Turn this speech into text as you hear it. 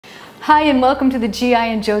Hi and welcome to the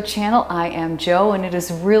giandjo channel. I am Jo and it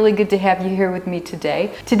is really good to have you here with me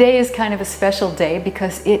today. Today is kind of a special day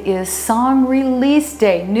because it is song release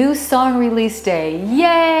day, new song release day.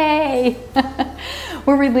 Yay!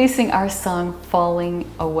 We're releasing our song Falling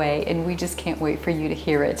Away and we just can't wait for you to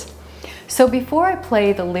hear it. So before I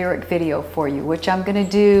play the lyric video for you, which I'm going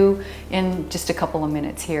to do in just a couple of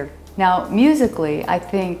minutes here. Now musically, I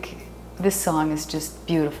think this song is just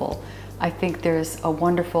beautiful. I think there's a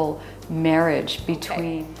wonderful marriage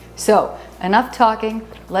between. So, enough talking.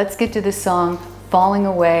 Let's get to the song, Falling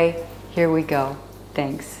Away. Here we go.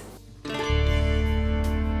 Thanks.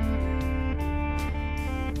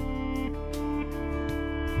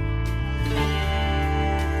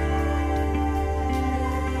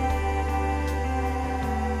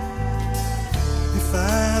 If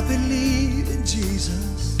I believe in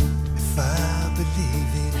Jesus, if I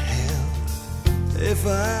believe in hell, if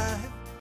I